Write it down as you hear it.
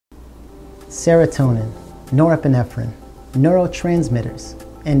serotonin, norepinephrine, neurotransmitters,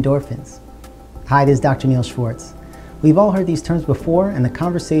 endorphins. Hi, this is Dr. Neil Schwartz. We've all heard these terms before, and the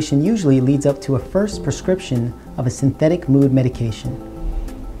conversation usually leads up to a first prescription of a synthetic mood medication.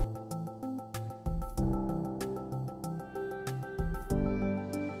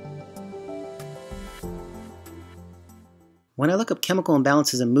 When I look up chemical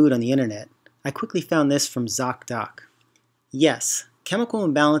imbalances and mood on the internet, I quickly found this from ZocDoc. Yes, chemical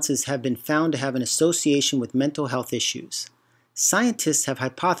imbalances have been found to have an association with mental health issues. Scientists have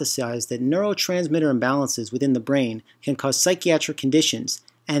hypothesized that neurotransmitter imbalances within the brain can cause psychiatric conditions,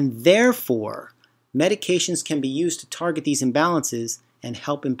 and therefore, medications can be used to target these imbalances and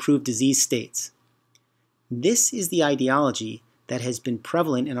help improve disease states. This is the ideology that has been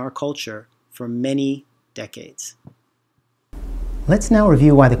prevalent in our culture for many decades. Let's now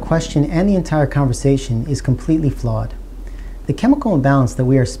review why the question and the entire conversation is completely flawed. The chemical imbalance that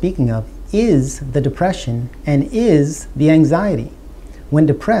we are speaking of is the depression and is the anxiety. When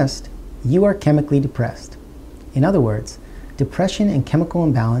depressed, you are chemically depressed. In other words, depression and chemical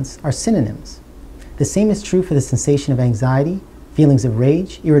imbalance are synonyms. The same is true for the sensation of anxiety, feelings of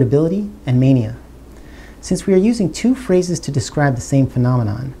rage, irritability, and mania. Since we are using two phrases to describe the same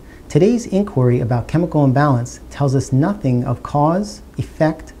phenomenon, today's inquiry about chemical imbalance tells us nothing of cause,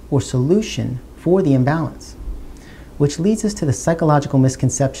 effect, or solution for the imbalance, which leads us to the psychological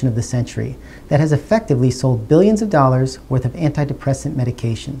misconception of the century that has effectively sold billions of dollars worth of antidepressant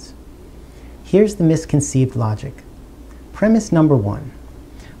medications. Here's the misconceived logic. Premise number one,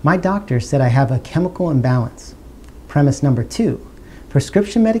 my doctor said I have a chemical imbalance. Premise number two,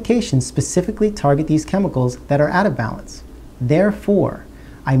 prescription medications specifically target these chemicals that are out of balance. Therefore,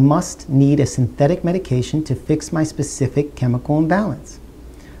 I must need a synthetic medication to fix my specific chemical imbalance.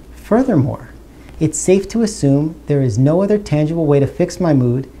 Furthermore, it's safe to assume there is no other tangible way to fix my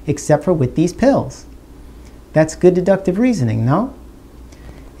mood except for with these pills. That's good deductive reasoning, no?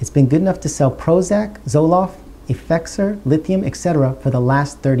 It's been good enough to sell Prozac, Zoloft, Effexor, lithium, etc. for the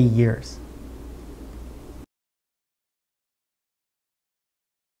last 30 years.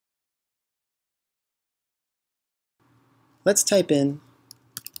 Let's type in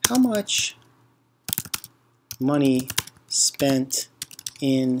how much money spent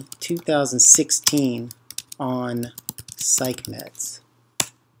in 2016 on psych meds.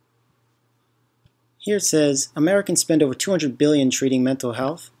 Here it says Americans spend over $200 billion treating mental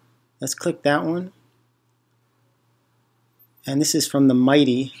health. Let's click that one. And this is from the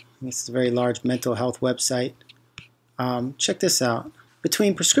Mighty. This is a very large mental health website. Check this out.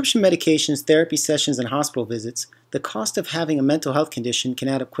 Between prescription medications, therapy sessions, and hospital visits, the cost of having a mental health condition can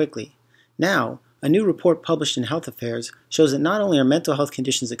add up quickly. Now, a new report published in Health Affairs shows that not only are mental health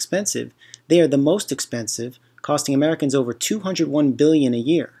conditions expensive, they are the most expensive, costing Americans over $201 billion a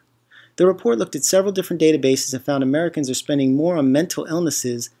year. The report looked at several different databases and found Americans are spending more on mental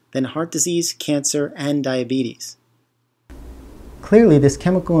illnesses than heart disease, cancer, and diabetes. Clearly, this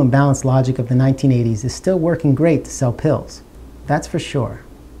chemical imbalance logic of the 1980s is still working great to sell pills. That's for sure.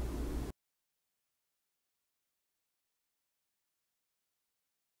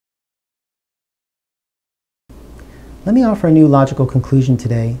 Let me offer a new logical conclusion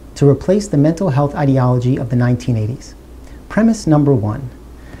today to replace the mental health ideology of the 1980s. Premise number one,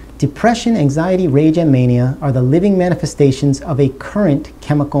 depression, anxiety, rage, and mania are the living manifestations of a current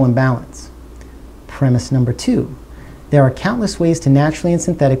chemical imbalance. Premise number two, there are countless ways to naturally and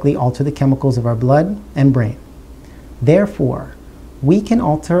synthetically alter the chemicals of our blood and brain. Therefore, we can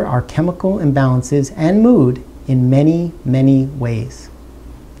alter our chemical imbalances and mood in many, many ways.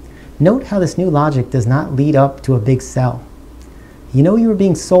 Note how this new logic does not lead up to a big sell. You know you are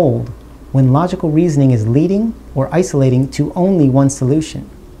being sold when logical reasoning is leading or isolating to only one solution.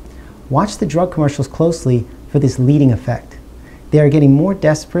 Watch the drug commercials closely for this leading effect. They are getting more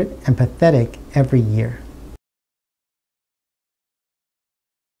desperate and pathetic every year.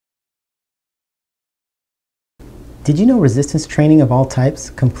 Did you know resistance training of all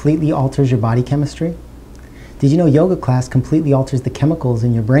types completely alters your body chemistry? Did you know yoga class completely alters the chemicals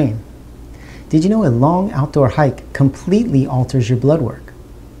in your brain? Did you know a long outdoor hike completely alters your blood work?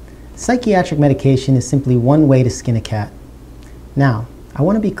 Psychiatric medication is simply one way to skin a cat. Now, I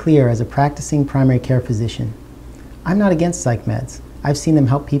want to be clear as a practicing primary care physician. I'm not against psych meds. I've seen them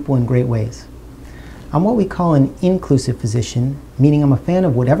help people in great ways. I'm what we call an inclusive physician, meaning I'm a fan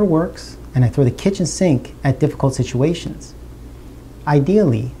of whatever works, and I throw the kitchen sink at difficult situations.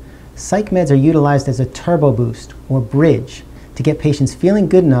 Ideally, psych meds are utilized as a turbo boost or bridge to get patients feeling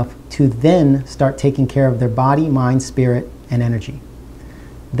good enough to then start taking care of their body, mind, spirit, and energy.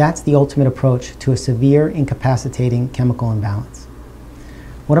 That's the ultimate approach to a severe, incapacitating chemical imbalance.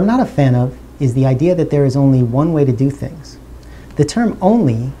 What I'm not a fan of is the idea that there is only one way to do things. The term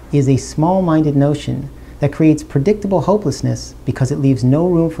only is a small-minded notion that creates predictable hopelessness because it leaves no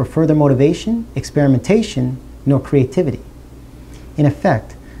room for further motivation, experimentation, nor creativity. In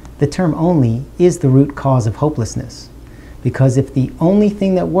effect, the term only is the root cause of hopelessness, because if the only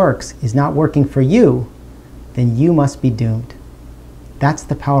thing that works is not working for you, then you must be doomed. That's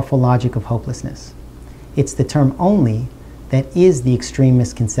the powerful logic of hopelessness. It's the term only that is the extreme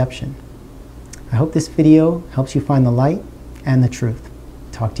misconception. I hope this video helps you find the light and the truth.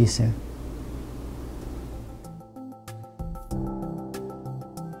 Talk to you soon.